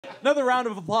Another round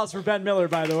of applause for Ben Miller,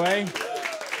 by the way.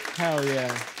 Hell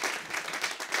yeah.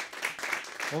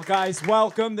 Well, guys,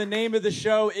 welcome. The name of the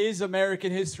show is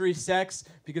American History Sex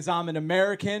because I'm an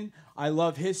American, I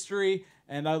love history,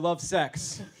 and I love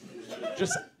sex.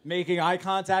 Just making eye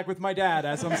contact with my dad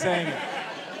as I'm saying it.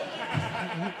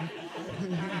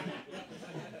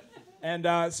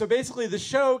 And so basically the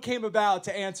show came about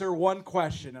to answer one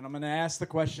question, and I'm going to ask the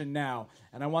question now,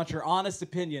 and I want your honest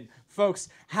opinion. Folks,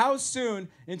 how soon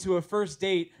into a first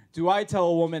date do I tell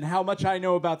a woman how much I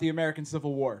know about the American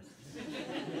Civil War?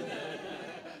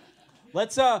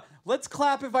 Let's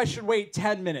clap if I should wait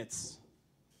 10 minutes.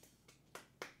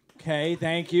 Okay,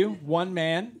 thank you. One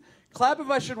man. Clap if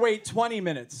I should wait 20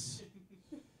 minutes.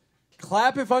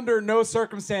 Clap if under no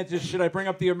circumstances should I bring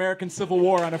up the American Civil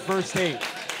War on a first date.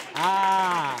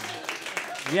 Ah,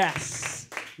 yes.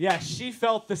 Yes, she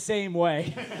felt the same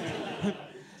way.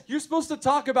 You're supposed to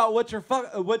talk about what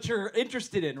you're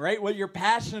interested in, right? What you're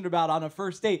passionate about on a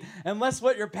first date. Unless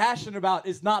what you're passionate about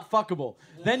is not fuckable.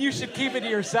 Then you should keep it to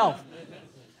yourself.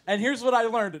 And here's what I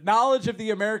learned. Knowledge of the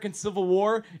American Civil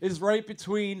War is right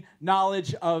between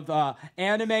knowledge of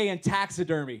anime and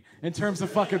taxidermy in terms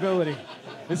of fuckability.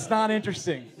 It's not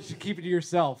interesting. You should keep it to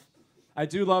yourself. I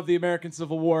do love the American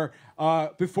Civil War.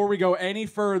 Before we go any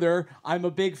further, I'm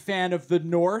a big fan of the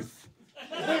North.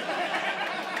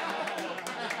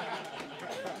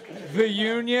 The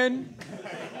Union.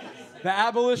 The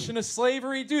abolition of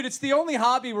slavery. Dude, it's the only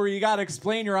hobby where you gotta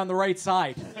explain you're on the right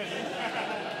side.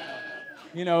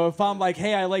 You know, if I'm like,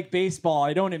 hey, I like baseball,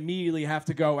 I don't immediately have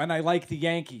to go, and I like the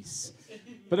Yankees.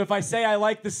 But if I say I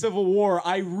like the Civil War,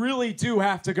 I really do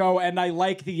have to go, and I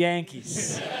like the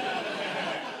Yankees. You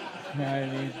know what I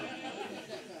mean?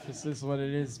 This is what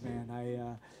it is,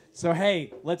 man. So,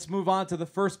 hey, let's move on to the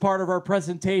first part of our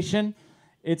presentation.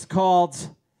 It's called,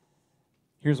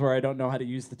 here's where I don't know how to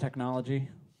use the technology.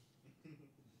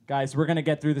 Guys, we're going to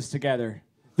get through this together.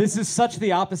 This is such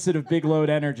the opposite of big load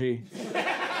energy.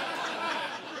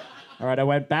 All right, I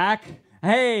went back.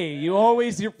 Hey, you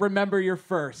always remember your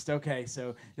first. Okay,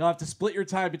 so you'll have to split your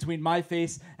time between my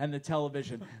face and the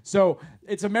television. So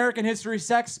it's American History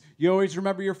Sex. You always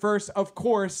remember your first. Of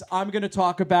course, I'm going to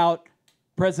talk about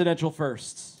presidential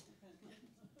firsts.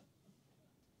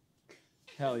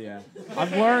 Hell yeah.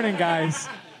 I'm learning, guys.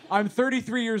 I'm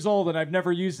 33 years old, and I've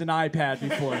never used an iPad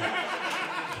before.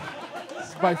 This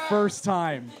is my first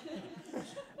time.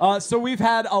 So we've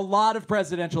had a lot of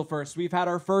presidential firsts. We've had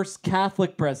our first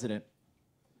Catholic president.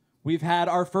 We've had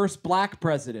our first black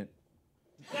president.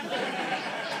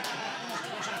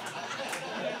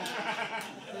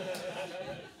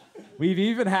 We've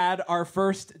even had our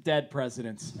first dead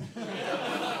president.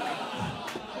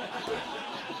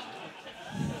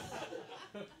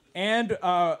 And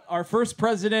our first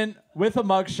president with a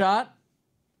mugshot.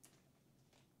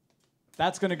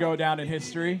 That's going to go down in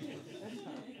history.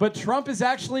 But Trump is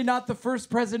actually not the first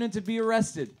president to be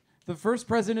arrested. The first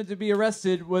president to be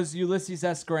arrested was Ulysses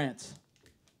S. Grant.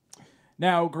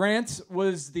 Now, Grant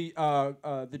was the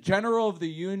general of the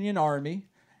Union Army,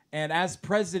 and as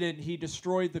president, he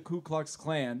destroyed the Ku Klux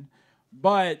Klan,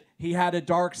 but he had a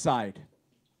dark side.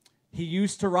 He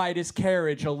used to ride his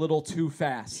carriage a little too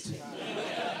fast.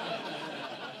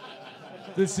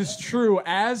 This is true.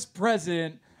 As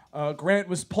president, Grant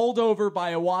was pulled over by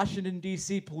a Washington,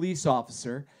 D.C. police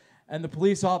officer, and the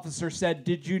police officer said,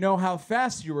 "Did you know how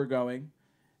fast you were going?"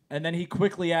 And then he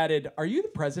quickly added, "Are you the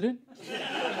president?"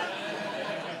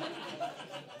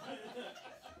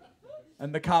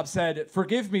 And the cop said,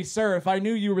 "Forgive me, sir, if I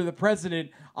knew you were the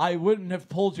president, I wouldn't have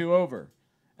pulled you over."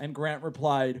 And Grant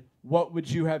replied, "What would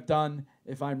you have done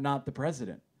if I'm not the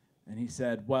president?" And he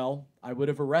said, "Well, I would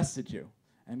have arrested you."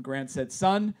 And Grant said,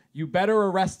 "Son, you better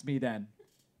arrest me then."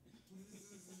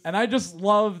 And I just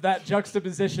love that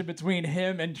juxtaposition between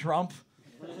him and Trump.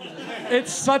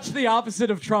 It's such the opposite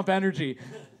of Trump energy.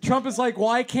 Trump is like,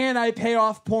 why can't I pay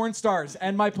off porn stars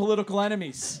and my political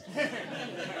enemies?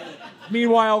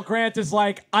 Meanwhile, Grant is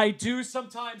like, I do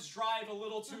sometimes drive a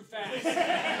little too fast.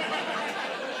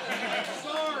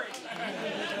 Sorry.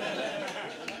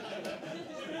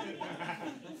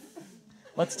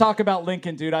 Let's talk about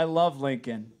Lincoln, dude. I love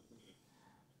Lincoln.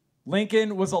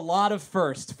 Lincoln was a lot of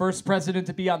firsts. First president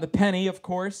to be on the penny, of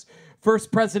course.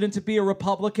 First president to be a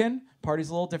Republican. Party's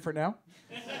a little different now.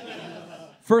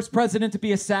 First president to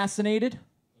be assassinated.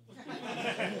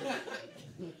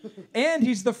 And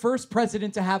he's the first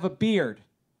president to have a beard.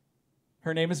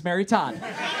 Her name is Mary Todd.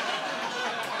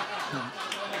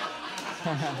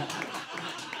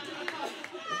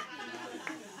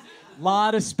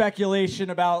 Lot of speculation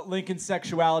about Lincoln's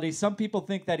sexuality. Some people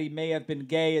think that he may have been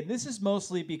gay, and this is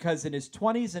mostly because in his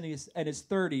 20s and his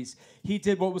 30s, he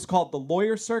did what was called the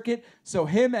lawyer circuit. So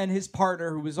him and his partner,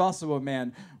 who was also a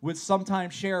man, would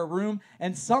sometimes share a room,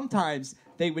 and sometimes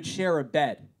they would share a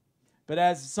bed. But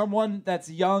as someone that's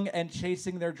young and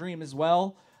chasing their dream as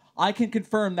well, I can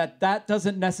confirm that that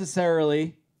doesn't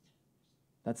necessarily,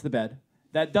 that's the bed,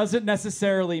 that doesn't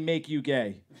necessarily make you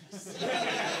gay.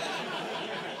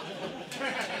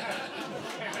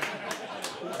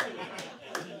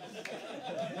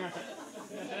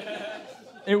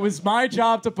 It was my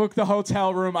job to book the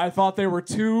hotel room. I thought there were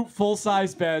 2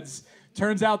 full-size beds.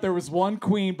 Turns out there was 1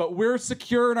 queen, but we're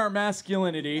secure in our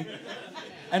masculinity.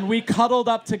 And we cuddled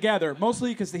up together,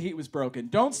 mostly because the heat was broken.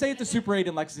 Don't stay at the Super 8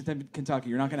 in Lexington, Kentucky.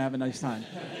 You're not going to have a nice time.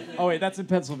 Oh, wait, that's in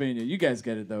Pennsylvania. You guys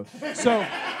get it, though. So,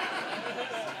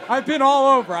 I've been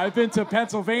all over. I've been to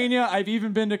Pennsylvania. I've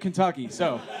even been to Kentucky.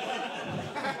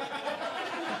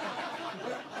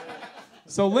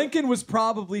 So Lincoln was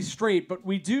probably straight, but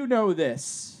we do know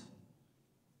this.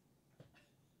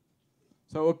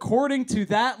 So according to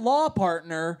that law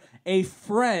partner, a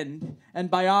friend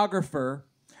and biographer,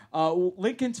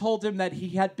 Lincoln told him that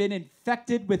he had been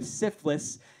infected with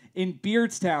syphilis in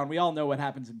Beardstown. We all know what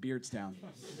happens in Beardstown.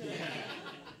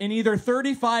 In either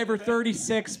 35 or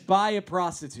 36 by a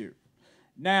prostitute.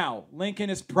 Now, Lincoln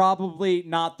is probably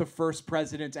not the first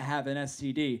president to have an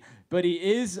STD, but he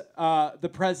is the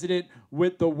president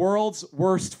with the world's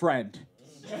worst friend.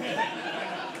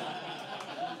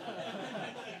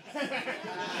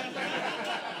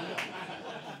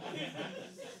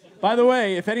 By the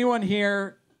way, if anyone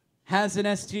here has an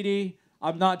STD,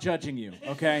 I'm not judging you,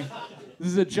 okay? This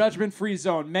is a judgment-free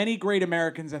zone. Many great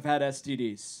Americans have had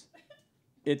STDs.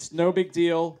 It's no big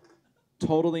deal,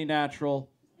 totally natural,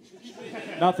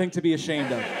 nothing to be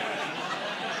ashamed of.